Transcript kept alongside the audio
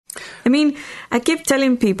mean, I keep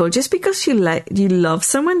telling people, just because you love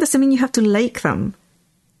someone doesn't mean you have to like them.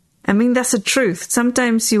 I mean, that's the truth.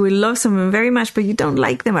 Sometimes you will love someone very much, but you don't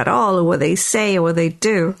like them at all, or what they say or what they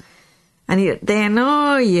do. And they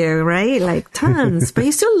annoy you, right? Like tons, but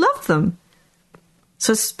you still love them.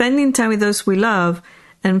 So spending time with those we love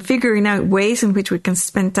and figuring out ways in which we can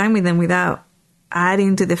spend time with them without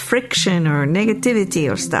adding to the friction or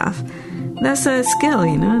negativity or stuff, that's a skill,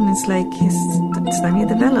 you know, and it's like, it's time you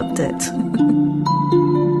developed it.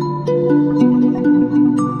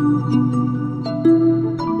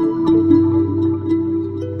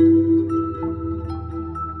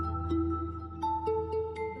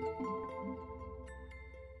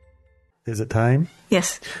 Is it time?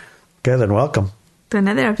 Yes. Okay, then welcome to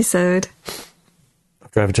another episode.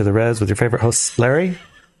 Driving to the Res with your favorite host, Larry.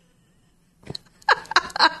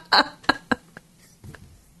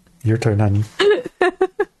 Your turn, honey.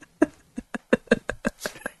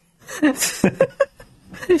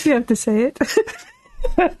 If you have to say it.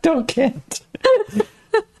 Can't.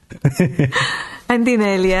 And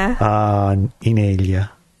Inelia.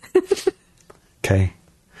 Inelia. Okay.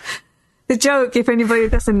 The joke, if anybody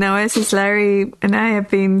doesn't know us, is Larry and I have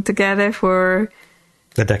been together for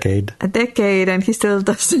a decade, and he still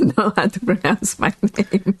doesn't know how to pronounce my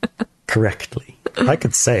name correctly. I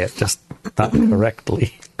could say it, just not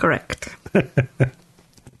correctly. Correct.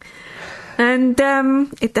 And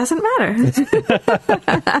it doesn't matter.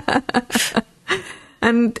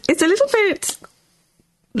 And it's a little bit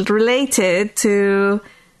related to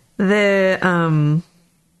the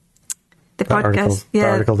podcast. The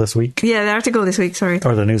article this week. Yeah, the article this week, sorry.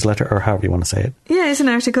 Or the newsletter, or however you want to say it. Yeah, it's an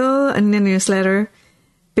article and a newsletter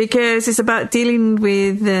because it's about dealing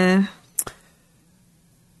with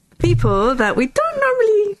people that we don't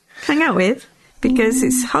normally hang out with because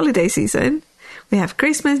it's holiday season. We have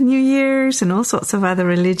Christmas, New Year's, and all sorts of other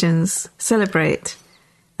religions celebrate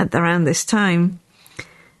at around this time.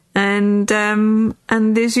 And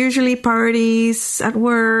there's usually parties at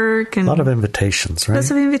work and a lot of invitations, right?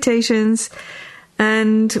 Lots of invitations.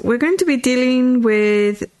 And we're going to be dealing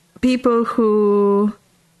with people who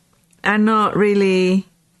are not really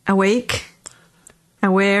aware,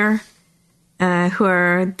 who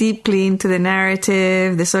are deeply into the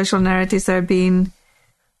narrative, the social narratives that are being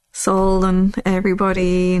sold on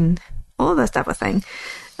everybody and all that type of thing.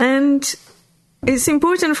 And it's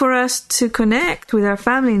important for us to connect with our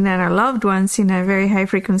family and our loved ones in a very high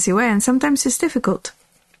frequency way, and sometimes it's difficult.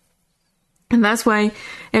 And that's why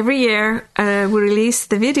every year we release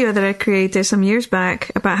the video that I created some years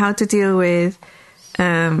back about how to deal with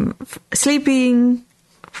sleeping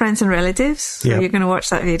friends and relatives. So you're going to watch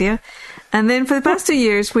that video. And then for the past 2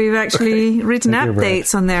 years, we've actually written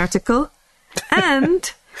updates on the article.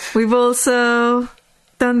 And we've also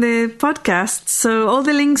done the podcast. So all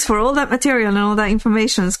the links for all that material and all that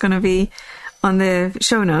information is going to be on the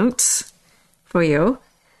show notes for you.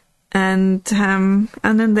 And then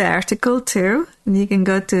the article too. And you can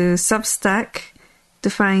go to Substack to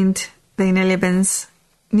find the Inelia Benz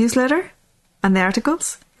newsletter and the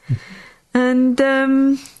articles. And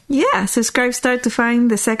subscribe start to find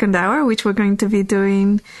the second hour, which we're going to be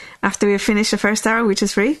doing after we finish the first hour, which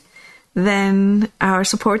is free. Then our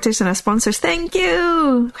supporters and our sponsors, thank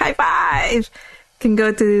you, high five, can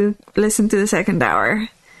go to listen to the second hour.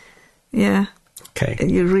 Yeah. Okay.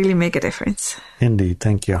 You really make a difference. Indeed.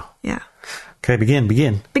 Thank you. Yeah. Okay. Begin.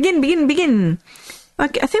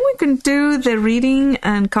 Okay, I think we can do the reading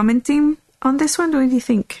and commenting on this one. What do you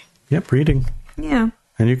think? Yep. Reading. Yeah.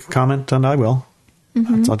 And you can comment, and I will.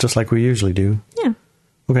 That's all just like we usually do. Yeah.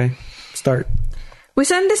 Okay. Start. We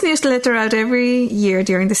send this newsletter out every year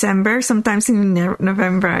during December, sometimes in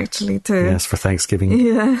November, actually, too. Yes, for Thanksgiving.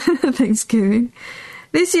 Yeah, Thanksgiving.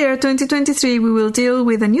 This year, 2023, we will deal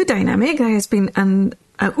with a new dynamic that has been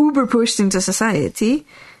uber pushed into society,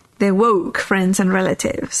 the woke friends and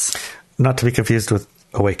relatives. Not to be confused with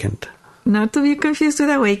awakened. Not to be confused with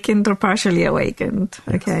awakened or partially awakened,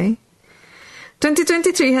 okay?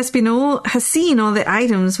 2023 has seen all the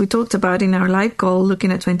items we talked about in our live call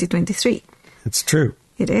looking at 2023. It's true.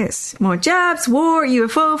 It is. More jabs, war,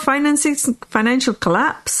 UFO, financial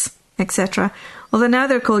collapse, etc. Although now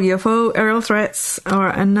they're called UFO, aerial threats, or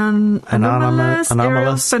anomalous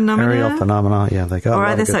aerial phenomena. Yeah, they got. Or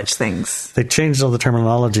other such things. They changed all the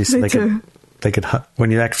terminology so they could.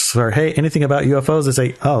 When you actually say, "Hey, anything about UFOs?" They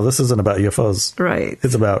say, "Oh, this isn't about UFOs. Right.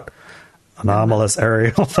 It's about anomalous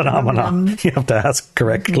aerial phenomena." You have to ask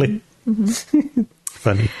correctly. Mm-hmm.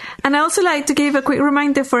 Funny. And I also like to give a quick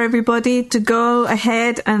reminder for everybody to go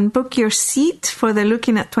ahead and book your seat for the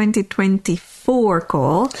Looking at 2024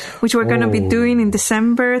 call, which we're going to be doing in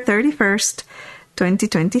December 31st,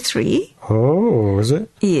 2023. Oh, is it?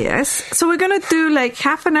 Yes. So we're going to do like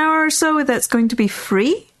half an hour or so that's going to be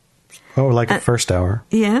free. Oh, like the first hour.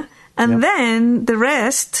 Yeah. And then the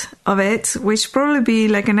rest of it, which probably be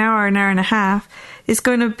like an hour and a half, is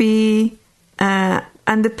going to be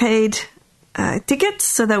underpaid tickets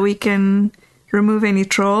so that we can remove any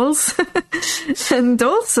trolls and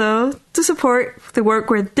also to support the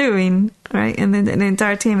work we're doing, right? And then the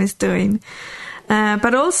entire team is doing.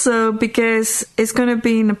 But also because it's going to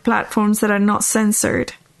be in the platforms that are not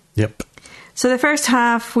censored. Yep. So the first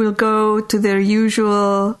half will go to their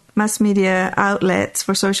usual mass media outlets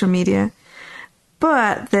for social media.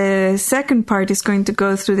 But the second part is going to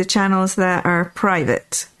go through the channels that are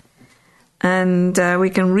private. And we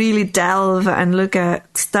can really delve and look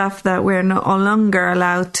at stuff that we're no longer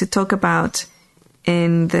allowed to talk about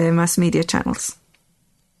in the mass media channels.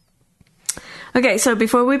 Okay, so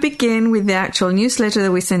before we begin with the actual newsletter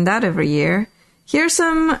that we send out every year, here are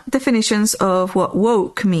some definitions of what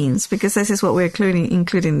woke means, because this is what we're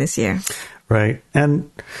including this year. Right. And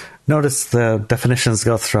notice the definitions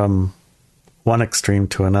go from one extreme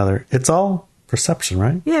to another. It's all perception,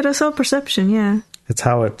 right? Yeah, that's all perception, yeah. It's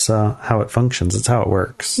how it functions. It's how it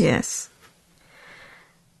works. Yes.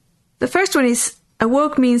 The first one is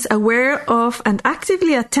awoke means aware of and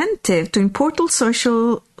actively attentive to important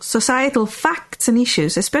societal facts and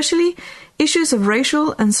issues, especially issues of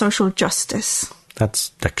racial and social justice. That's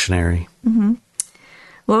dictionary. Mm-hmm.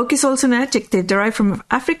 Woke is also an adjective derived from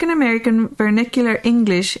African American Vernacular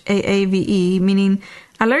English, AAVE, meaning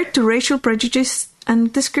alert to racial prejudice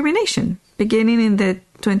and discrimination. Beginning in the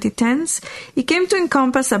 2010s, it came to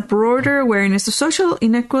encompass a broader awareness of social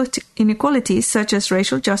inequalities such as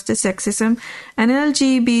racial justice, sexism, and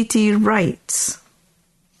LGBT rights.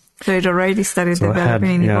 So it already started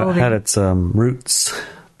developing and evolving. It had its roots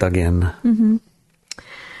dug in. Mm-hmm.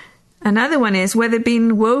 Another one is whether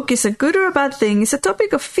being woke is a good or a bad thing is a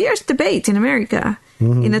topic of fierce debate in America.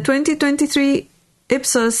 Mm-hmm. In the 2023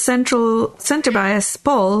 Ipsos Center Bias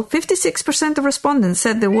poll, 56% of respondents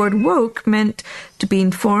said the word woke meant to be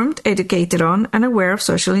informed, educated on, and aware of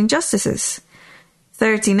social injustices.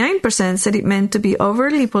 39% said it meant to be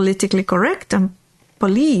overly politically correct and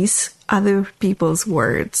police other people's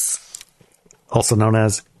words. Also known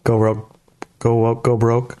as go woke, go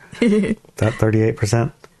broke. That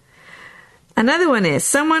 38%. Another one is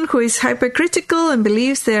someone who is hypercritical and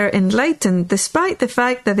believes they're enlightened despite the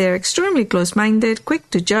fact that they're extremely close-minded, quick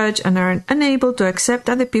to judge, and are unable to accept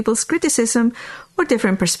other people's criticism or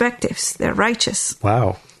different perspectives. They're righteous.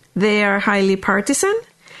 Wow. They are highly partisan,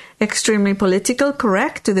 extremely political,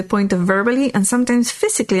 correct to the point of verbally and sometimes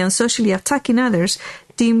physically and socially attacking others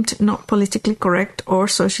deemed not politically correct or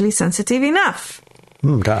socially sensitive enough.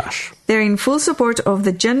 Gosh. They're in full support of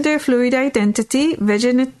the gender fluid identity,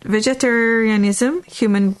 vegetarianism,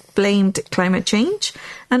 human-blamed climate change,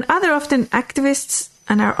 and are often activists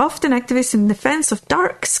in defense of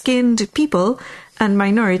dark-skinned people and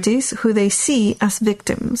minorities who they see as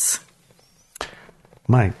victims.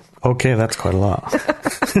 Okay, that's quite a lot.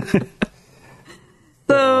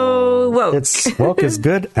 So, woke. Woke is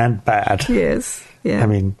good and bad. Yes. Yeah. I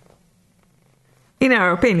mean, in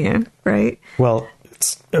our opinion, right? Well,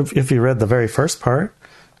 if you read the very first part,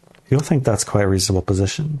 you'll think that's quite a reasonable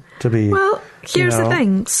position to be. Well, here's the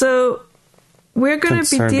thing. So we're going to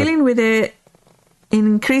be dealing with it in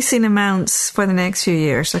increasing amounts for the next few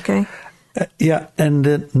years, okay? Yeah,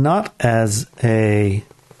 and not as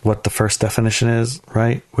what the first definition is,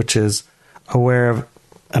 right? Which is aware of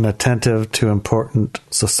and attentive to important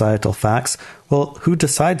societal facts. Well, who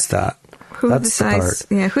decides that? Who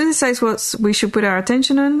decides what we should put our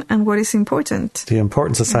attention on and what is important? The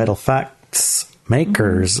important societal facts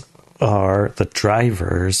makers are the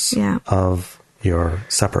drivers of your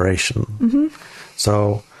separation. Mm-hmm.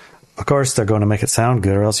 So, of course, they're going to make it sound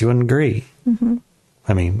good or else you wouldn't agree. Mm-hmm.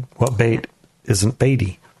 I mean, what bait isn't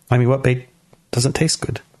baity? I mean, what bait doesn't taste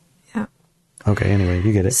good? Yeah. Okay, anyway,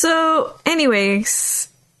 you get it. So, anyways,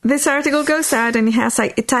 this article goes out and it has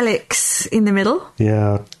like italics in the middle.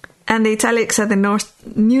 Yeah. And the italics are the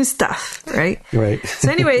new stuff, right? Right. So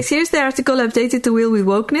anyways, here's the article updated to wheel with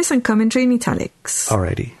wokeness and commentary in italics.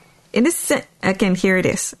 Alrighty. In this, again, here it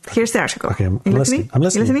is. Here's the article. Okay, I'm listening.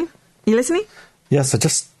 You listening? Yes, I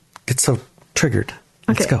just get so triggered.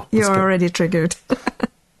 Let's go. You're already triggered.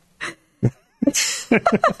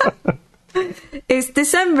 It's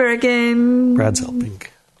December again. Brad's helping.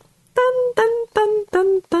 Dun, dun, dun,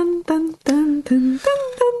 dun, dun, dun, dun, dun, dun,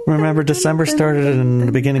 remember, December started in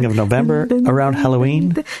the beginning of November, around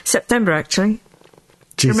Halloween? September, actually.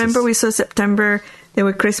 Jesus. Remember we saw September There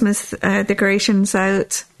were Christmas decorations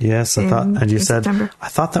out. Yes, I thought, and you said, September. I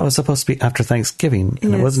thought that was supposed to be after Thanksgiving,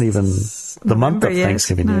 and it wasn't even the month of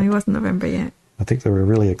Thanksgiving yet. No, it wasn't November yet. I think they were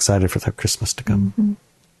really excited for that Christmas to come. Mm-hmm.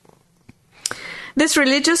 This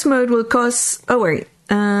religious mode will cause...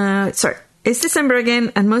 It's December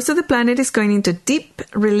again, and most of the planet is going into deep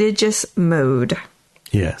religious mode.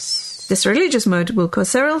 Yes. This religious mode will cause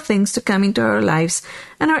several things to come into our lives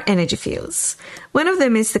and our energy fields. One of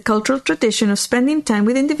them is the cultural tradition of spending time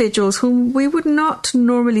with individuals whom we would not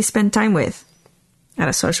normally spend time with at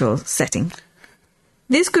a social setting.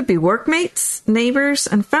 This could be workmates, neighbors,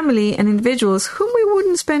 and family, and individuals whom we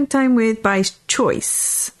wouldn't spend time with by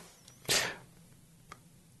choice.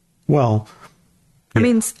 Well... I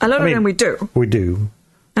mean, a lot of them we do. We do.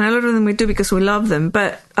 And a lot of them we do because we love them.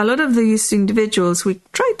 But a lot of these individuals we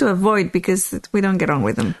try to avoid because we don't get on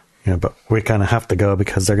with them. Yeah, but we kind of have to go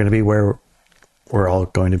because they're going to be where we're all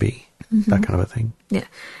going to be. Mm-hmm. That kind of a thing. Yeah.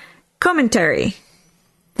 Commentary.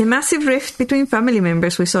 The massive rift between family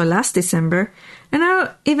members we saw last December are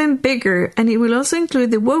now even bigger, and it will also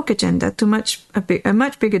include the woke agenda to a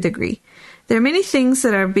much bigger degree. There are many things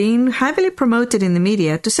that are being heavily promoted in the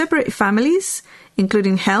media to separate families,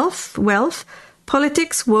 including health, wealth,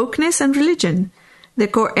 politics, wokeness, and religion. The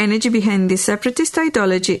core energy behind these separatist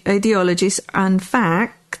ideologies and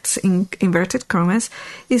facts, in inverted commas,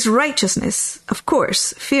 is righteousness. Of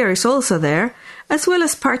course, fear is also there, as well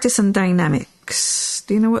as partisan dynamics.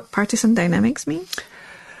 Do you know what partisan dynamics mean?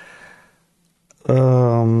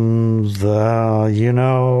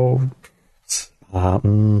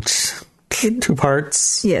 Two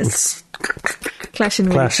parts. Yes. Clashing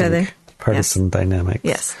with each other. Partisan dynamics.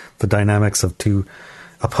 Yes. The dynamics of two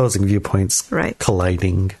opposing viewpoints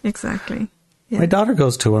colliding. Exactly. Yeah. My daughter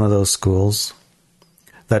goes to one of those schools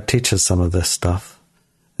that teaches some of this stuff.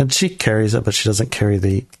 And she carries it, but she doesn't carry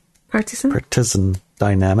the partisan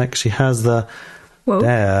dynamic. She has the woke.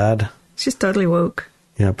 Dad. She's totally woke.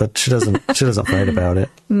 Yeah, but she doesn't fight about it.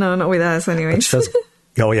 No, not with us anyway. She does.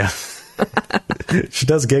 Oh, yeah. She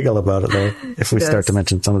does giggle about it, though, if we start to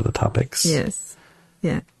mention some of the topics. Yes.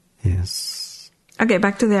 Yeah. Yes. Okay,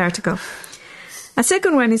 back to the article. A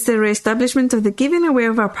second one is the reestablishment of the giving away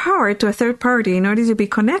of our power to a third party in order to be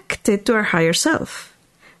connected to our higher self.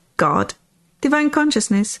 God, divine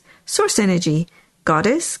consciousness, source energy,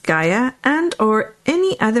 goddess, Gaia, and or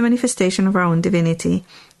any other manifestation of our own divinity.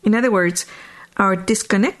 In other words, our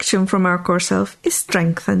disconnection from our core self is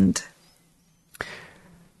strengthened.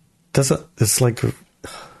 It's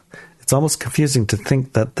almost confusing to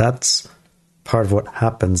think that that's part of what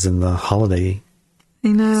happens in the holiday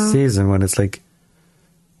season, when it's like,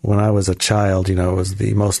 when I was a child, it was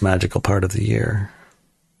the most magical part of the year.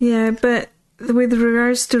 Yeah, but with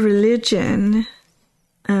regards to religion,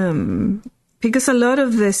 because a lot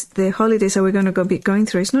of the holidays that we're going to be going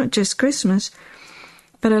through, it's not just Christmas,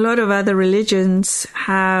 but a lot of other religions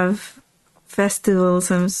have festivals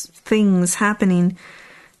and things happening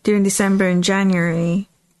during December and January,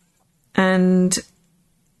 and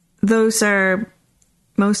those are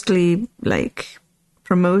mostly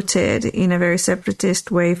promoted in a very separatist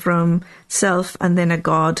way from self and then a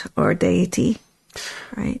god or deity,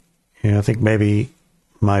 right? Yeah, I think maybe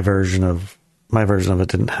my version of it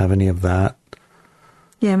didn't have any of that.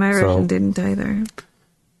 Yeah, my version didn't either.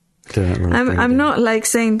 I'm not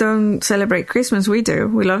saying don't celebrate Christmas. We do.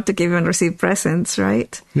 We love to give and receive presents,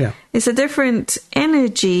 right? Yeah. It's a different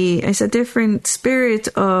energy. It's a different spirit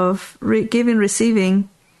of giving, receiving,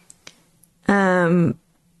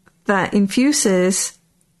 that infuses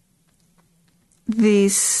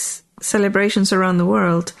these celebrations around the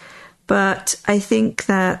world. But I think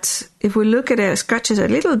that if we look at it, scratch it a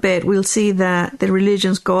little bit, we'll see that the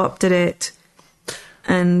religions go up to it,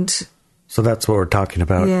 and so that's what we're talking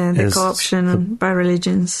about. Yeah, the co-option by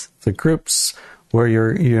religions. The groups where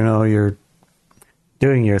you're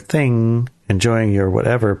doing your thing, enjoying your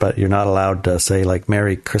whatever, but you're not allowed to say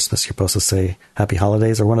Merry Christmas. You're supposed to say Happy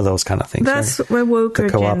Holidays or one of those kind of things. That's a woke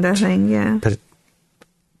agenda thing, yeah.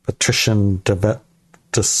 Patrician,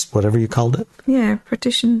 just whatever you called it. Yeah,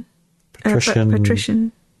 patrician. What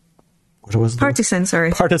was partisan?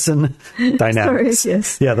 Sorry, partisan dynamics. Sorry,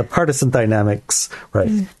 yes, yeah, the partisan dynamics.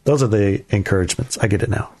 Right, those are the encouragements. I get it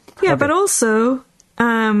now. Yeah, okay. But also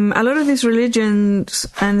a lot of these religions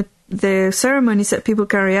and the ceremonies that people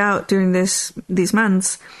carry out during these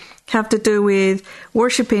months have to do with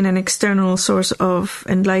worshipping an external source of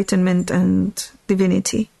enlightenment and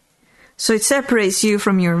divinity. So it separates you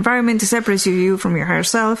from your environment. It separates you from your higher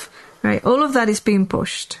self. Right, all of that is being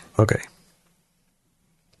pushed.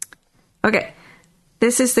 Okay,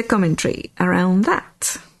 this is the commentary around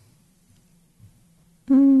that.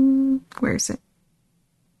 Where is it?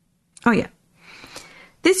 Oh, yeah.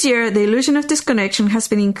 This year, the illusion of disconnection has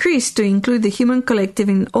been increased to include the human collective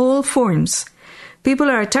in all forms. People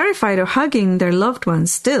are terrified of hugging their loved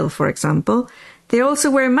ones still, for example. They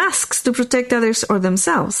also wear masks to protect others or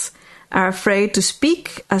themselves, are afraid to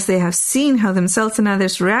speak as they have seen how themselves and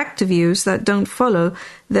others react to views that don't follow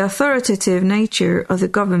the authoritative nature of the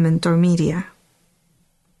government or media.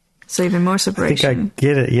 So even more separation. I think I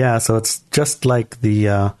get it, yeah. So it's just like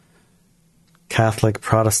the Catholic,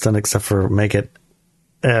 Protestant, except for make it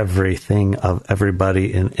everything of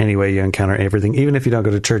everybody in any way you encounter everything. Even if you don't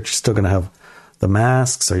go to church, you're still going to have the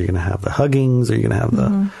masks, or you're going to have the huggings, or you're going to have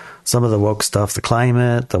the some of the woke stuff, the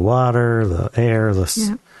climate, the water, the air,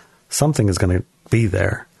 something is going to be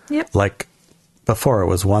there. Yep. Like before it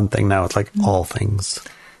was one thing, now it's like all things.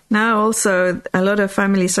 Now also a lot of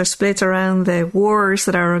families are split around the wars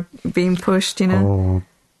that are being pushed, Oh,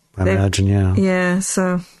 I imagine, yeah. Yeah,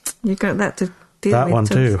 so you got that to deal with. That one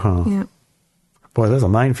too, huh? Yeah. Boy, there's a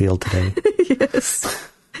minefield today. Yes.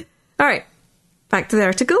 All right. Back to the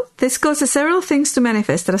article. This causes several things to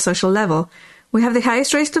manifest at a social level. We have the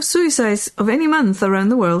highest rate of suicides of any month around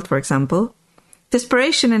the world, for example.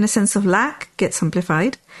 Desperation and a sense of lack gets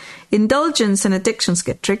amplified. Indulgence and addictions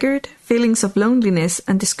get triggered. Feelings of loneliness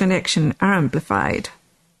and disconnection are amplified.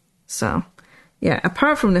 So, yeah,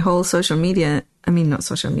 apart from the whole social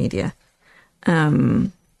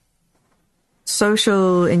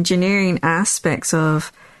engineering aspects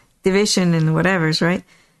of division and whatever's, right?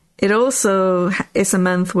 It also is a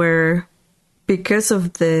month where, because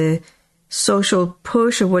of the social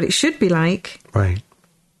push of what it should be like, right?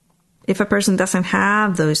 If a person doesn't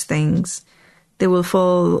have those things, they will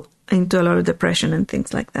fall into a lot of depression and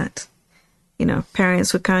things like that.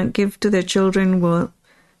 Parents who can't give to their children what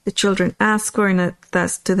the children ask for, and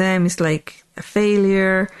that's to them is like a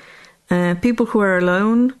failure. People who are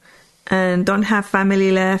alone and don't have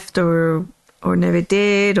family left, or never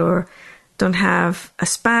did, or don't have a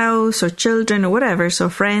spouse or children or whatever, so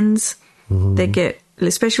friends, they get,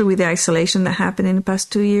 especially with the isolation that happened in the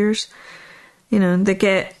past 2 years, they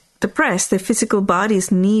get depressed. Their physical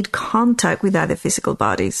bodies need contact with other physical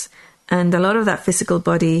bodies. And a lot of that physical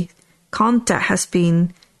body contact has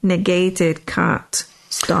been negated, cut,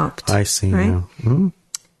 stopped. I see. Right? Yeah. Mm-hmm.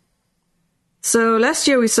 So last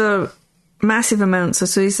year we saw massive amounts of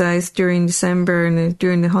suicides during December and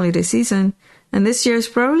during the holiday season. And this year is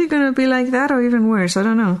probably going to be like that or even worse. I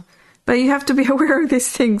don't know. But you have to be aware of these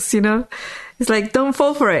things, It's like, don't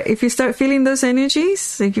fall for it. If you start feeling those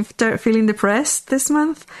energies, if you start feeling depressed this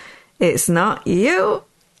month, it's not you.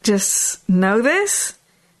 Just know this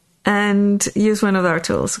and use one of our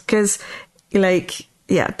tools. Because,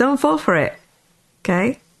 don't fall for it.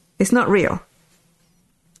 Okay? It's not real.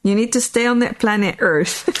 You need to stay on that planet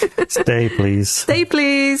Earth. Stay, please. Stay,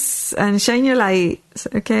 please. And shine your light.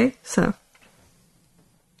 Okay? So,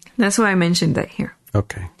 that's why I mentioned that here.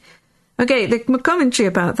 Okay. Okay, the commentary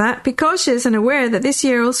about that. Be cautious and aware that this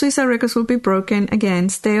year all suicide records will be broken. Again,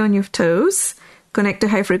 stay on your toes, connect to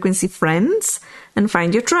high-frequency friends, and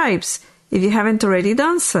find your tribes, if you haven't already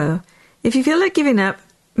done so. If you feel like giving up,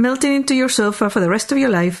 melting into your sofa for the rest of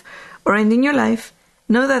your life, or ending your life,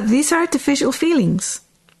 know that these are artificial feelings.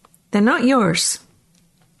 They're not yours.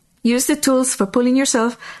 Use the tools for pulling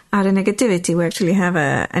yourself out of negativity. We actually have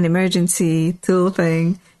an emergency tool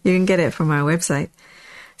thing. You can get it from our website.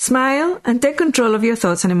 Smile and take control of your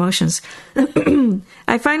thoughts and emotions.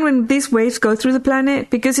 I find when these waves go through the planet,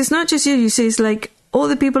 because it's not just you see, it's like all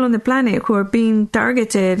the people on the planet who are being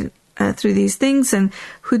targeted through these things and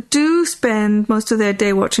who do spend most of their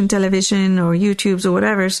day watching television or YouTubes or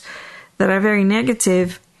whatever's that are very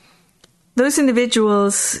negative. Those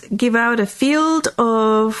individuals give out a field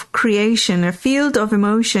of creation, a field of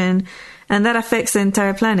emotion, and that affects the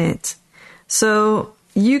entire planet. So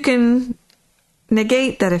you can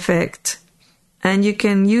negate that effect and you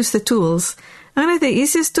can use the tools. And one of the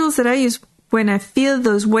easiest tools that I use when I feel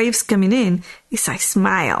those waves coming in is I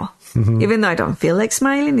smile. Mm-hmm. Even though I don't feel like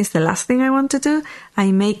smiling, it's the last thing I want to do.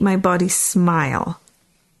 I make my body smile.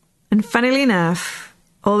 And funnily enough,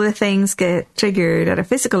 all the things get triggered at a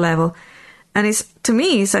physical level. And to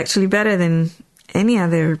me, it's actually better than any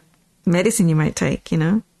other medicine you might take,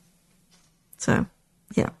 So,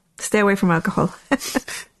 yeah, stay away from alcohol.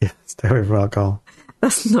 Yeah, stay away from alcohol.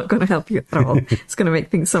 That's not going to help you at all. It's going to make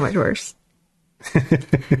things so much worse.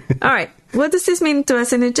 All right. What does this mean to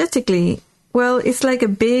us energetically? Well, it's like a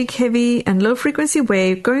big, heavy, and low-frequency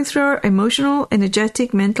wave going through our emotional,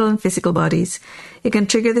 energetic, mental, and physical bodies. It can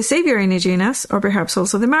trigger the savior energy in us, or perhaps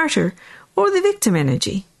also the martyr, or the victim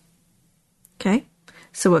energy. Okay?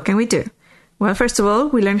 So what can we do? Well, first of all,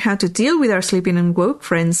 we learn how to deal with our sleeping and woke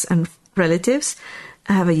friends and relatives.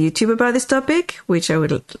 I have a YouTube about this topic, which I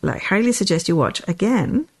would highly suggest you watch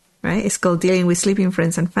again, right? It's called Dealing with Sleeping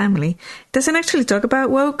Friends and Family. It doesn't actually talk about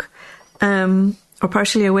woke or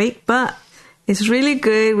partially awake, but it's really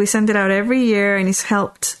good. We send it out every year and it's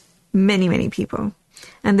helped many, many people.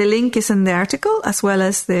 And the link is in the article as well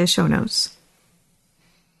as the show notes.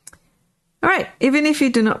 All right. Even if you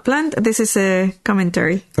do not plan, this is a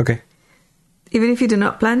commentary. Okay. Even if you do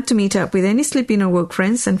not plan to meet up with any sleeping or woke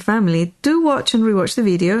friends and family, do watch and rewatch the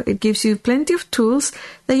video. It gives you plenty of tools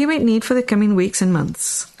that you might need for the coming weeks and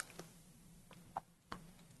months.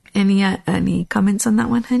 Any comments on that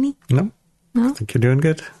one, honey? No. I think you're doing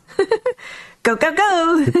good. Go, go,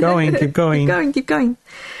 go. Keep going, keep going. Keep going, keep going.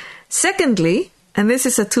 Secondly, and this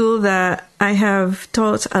is a tool that I have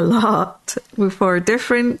taught a lot for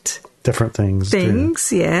different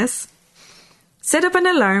things, yes. Set up an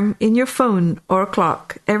alarm in your phone or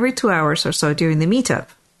clock every 2 hours or so during the meetup,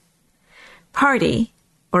 party,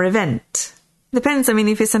 or event. Depends. I mean,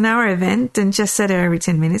 if it's an hour event, then just set it every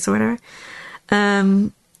 10 minutes or whatever.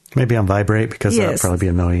 Maybe on vibrate because that would probably be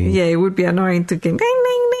annoying. Yeah, it would be annoying to get ding,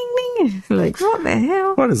 ding, ding, ding. Like, what the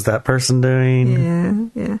hell? What is that person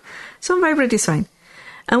doing? Yeah. So on vibrate is fine.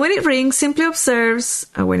 And when it rings, simply observes,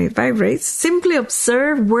 or when it vibrates, simply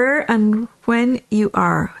observe where and when you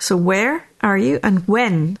are. So where are you and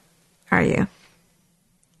when are you?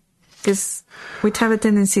 Because we have a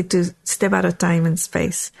tendency to step out of time and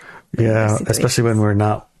space. Yeah, especially when we're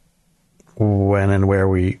not when and where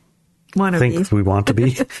we think we want to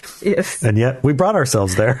be. Yes. And yet we brought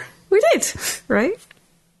ourselves there. We did, right?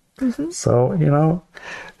 Mm-hmm. So,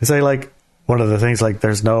 they say one of the things,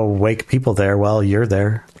 there's no wake people there. Well, you're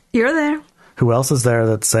there. You're there. Who else is there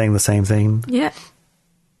that's saying the same thing? Yeah.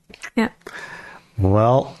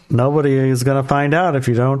 Well, nobody is going to find out if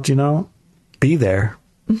you don't, be there.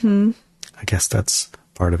 Mm-hmm. I guess that's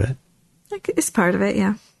part of it. It's part of it,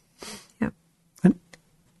 yeah. Yep.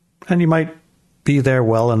 And you might be there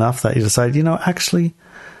well enough that you decide, actually,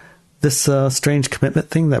 this strange commitment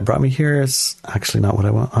thing that brought me here is actually not what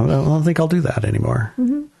I want. I don't think I'll do that anymore.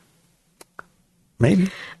 Mm-hmm.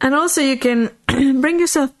 Maybe. And also you can bring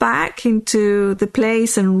yourself back into the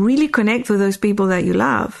place and really connect with those people that you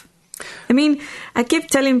love. I mean, I keep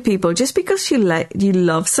telling people, just because you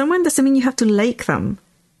love someone doesn't mean you have to like them.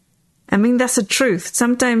 I mean, that's the truth.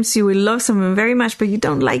 Sometimes you will love someone very much, but you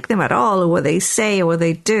don't like them at all, or what they say or what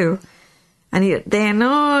they do. And they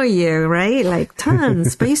annoy you, right?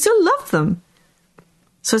 Tons, but you still love them.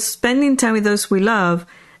 So spending time with those we love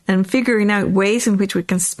and figuring out ways in which we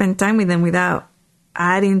can spend time with them without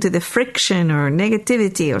adding to the friction or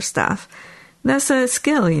negativity or stuff. That's a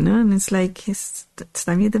skill, and it's it's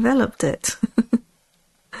time you developed it.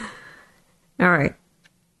 All right.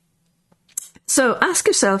 So ask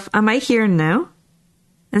yourself, am I here now?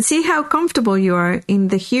 And see how comfortable you are in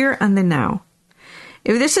the here and the now.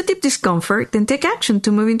 If there's a deep discomfort, then take action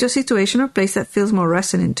to move into a situation or place that feels more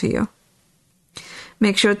resonant to you.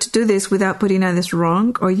 Make sure to do this without putting others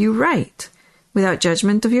wrong or you right, without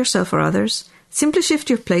judgment of yourself or others. Simply shift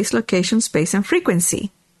your place, location, space, and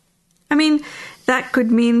frequency. I mean, that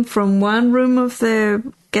could mean from one room of the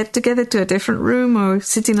get-together to a different room, or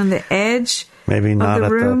sitting on the edge. Maybe not at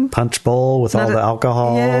the punch bowl with all the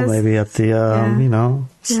alcohol. Yes. Maybe at the,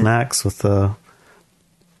 snacks with the,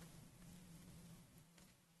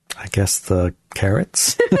 I guess, the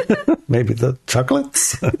carrots. Maybe the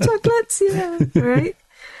chocolates. Chocolates, yeah, right.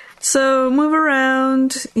 So move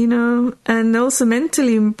around, and also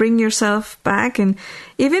mentally bring yourself back. And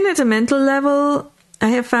even at a mental level, I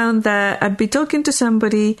have found that I'd be talking to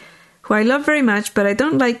somebody who I love very much, but I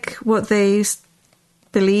don't like what they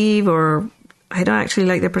believe, or I don't actually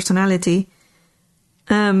like their personality.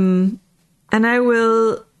 And I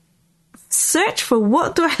will search for,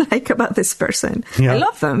 what do I like about this person? Yeah. I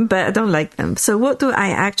love them, but I don't like them. So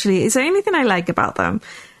is there anything I like about them?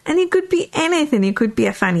 And it could be anything. It could be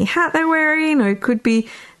a funny hat they're wearing, or it could be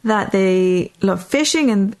that they love fishing.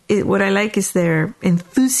 And what I like is their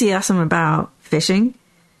enthusiasm about fishing.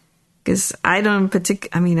 Because I don't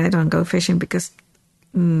go fishing because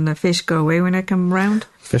the fish go away when I come around.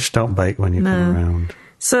 Fish don't bite when you come around.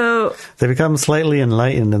 So they become slightly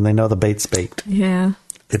enlightened and they know the bait's bait. Yeah.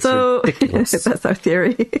 It's ridiculous. That's our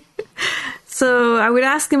theory. So I would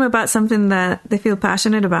ask them about something that they feel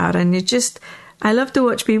passionate about. And I love to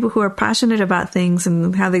watch people who are passionate about things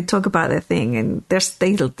and how they talk about their thing, and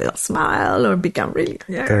they'll smile or become really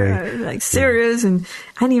serious and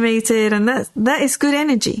animated, and that is good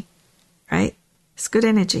energy, right? It's good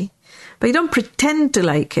energy, but you don't pretend to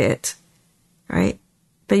like it, right?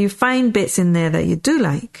 But you find bits in there that you do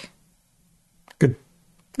like. Good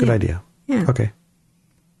idea. Yeah. Okay.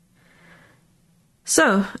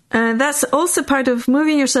 So that's also part of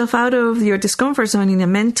moving yourself out of your discomfort zone in a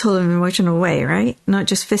mental and emotional way, right? Not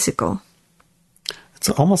just physical. It's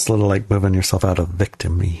almost a little like moving yourself out of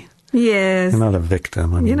victim-y. Yes. You're not a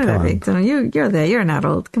victim. I mean, you're not a victim. You're there. You're an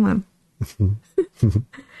adult. Come on.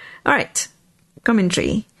 All right.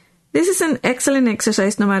 Commentary. This is an excellent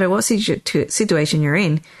exercise no matter what situation you're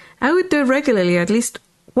in. I would do it regularly, at least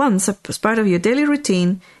once as part of your daily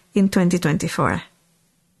routine in 2024.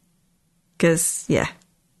 Because, yeah,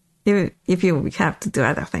 if you have to do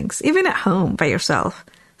other things, even at home by yourself,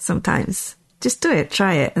 sometimes, just do it,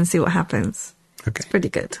 try it, and see what happens. Okay. It's pretty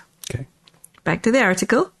good. Okay. Back to the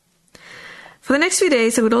article. For the next few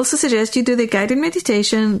days, I would also suggest you do the guided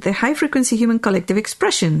meditation, the High Frequency Human Collective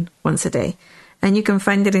Expression, once a day. And you can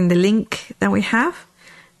find it in the link that we have.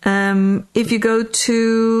 If you go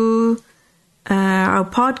to our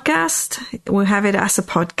podcast, we'll have it as a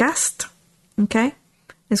podcast. Okay?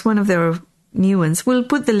 It's one of their new ones. We'll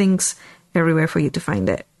put the links everywhere for you to find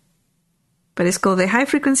it. But it's called the High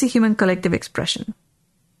Frequency Human Collective Expression.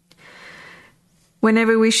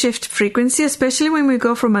 Whenever we shift frequency, especially when we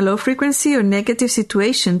go from a low frequency or negative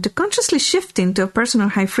situation to consciously shifting to a personal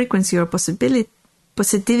high frequency or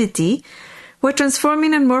positivity, we're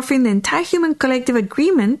transforming and morphing the entire human collective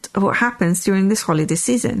agreement of what happens during this holiday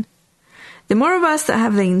season. The more of us that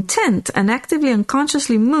have the intent and actively and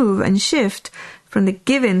consciously move and shift from the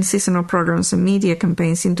given seasonal programs and media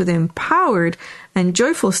campaigns into the empowered and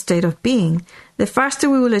joyful state of being, the faster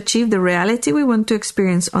we will achieve the reality we want to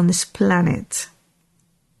experience on this planet.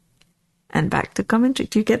 And back to commentary.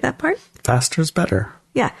 Do you get that part? Faster is better.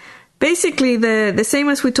 Yeah. Basically, the same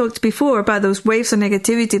as we talked before about those waves of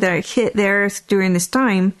negativity that hit the earth during this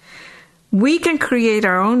time, we can create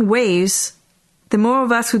our own waves. The more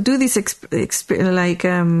of us who do these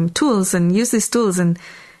tools and use these tools and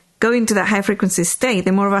go into that high frequency state,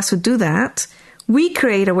 the more of us who do that, we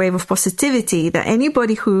create a wave of positivity that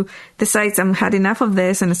anybody who decides I'm had enough of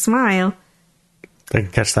this and a smile, they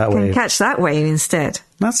can catch that wave. Can catch that wave instead.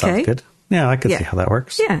 That sounds good. Yeah, I can see how that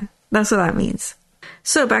works. Yeah, that's what that means.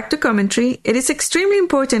 So back to commentary. It is extremely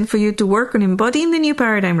important for you to work on embodying the new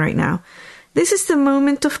paradigm right now. This is the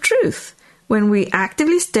moment of truth, when we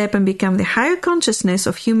actively step and become the higher consciousness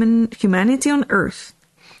of humanity on Earth.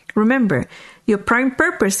 Remember, your prime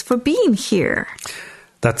purpose for being here.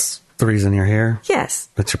 That's the reason you're here? Yes.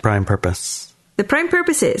 That's your prime purpose. The prime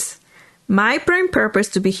purpose is, my prime purpose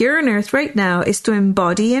to be here on Earth right now is to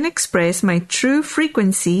embody and express my true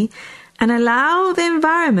frequency and allow the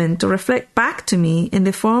environment to reflect back to me in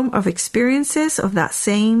the form of experiences of that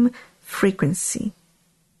same frequency.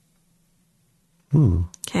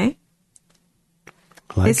 Okay?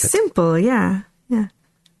 It's simple, yeah.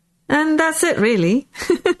 And that's it, really.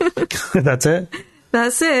 That's it?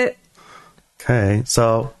 That's it. Okay,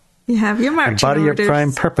 so you have your marching embody orders. your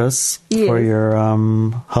prime purpose for your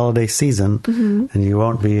holiday season, and you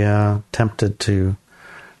won't be tempted to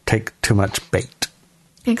take too much bait.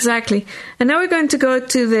 Exactly. And now we're going to go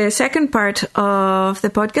to the second part of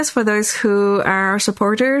the podcast for those who are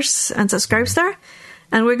supporters and subscribers there.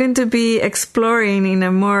 And we're going to be exploring in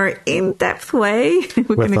a more in-depth way.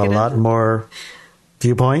 With a lot more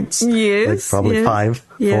viewpoints. Yes. Like probably 5,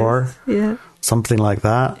 4. Yeah. Something like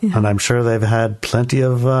that. Yeah. And I'm sure they've had plenty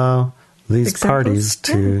of these examples. Parties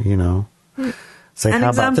to, say, and how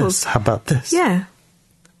examples. About this? How about this? Yeah.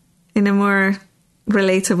 In a more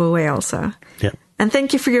relatable way also. Yep. And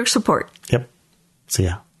thank you for your support. Yep. See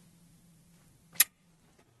ya.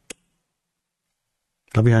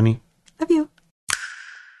 Love you, honey. Love you.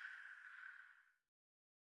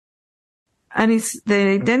 And it's the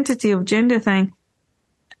identity of gender thing.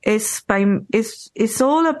 It's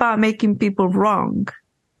all about making people wrong.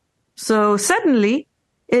 So suddenly,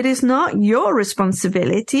 it is not your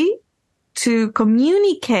responsibility to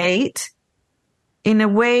communicate in a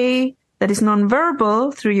way that is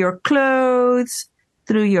nonverbal through your clothes,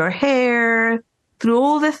 through your hair, through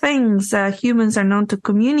all the things that humans are known to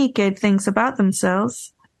communicate things about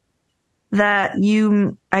themselves, that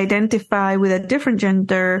you identify with a different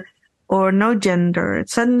gender or no gender.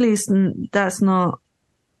 Suddenly, that's not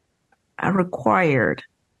required.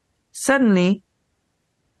 Suddenly,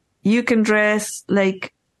 you can dress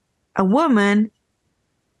like a woman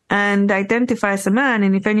and identify as a man,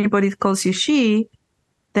 and if anybody calls you she,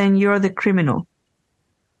 then you're the criminal.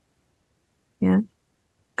 Yeah.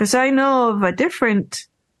 Because I know of a different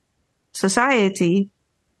society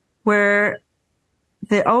where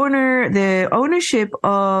the ownership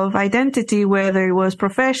of identity, whether it was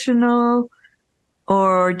professional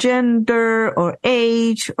or gender or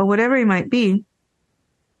age or whatever it might be,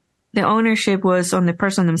 the ownership was on the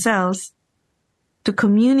person themselves. to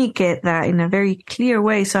communicate that in a very clear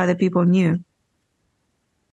way so that people knew.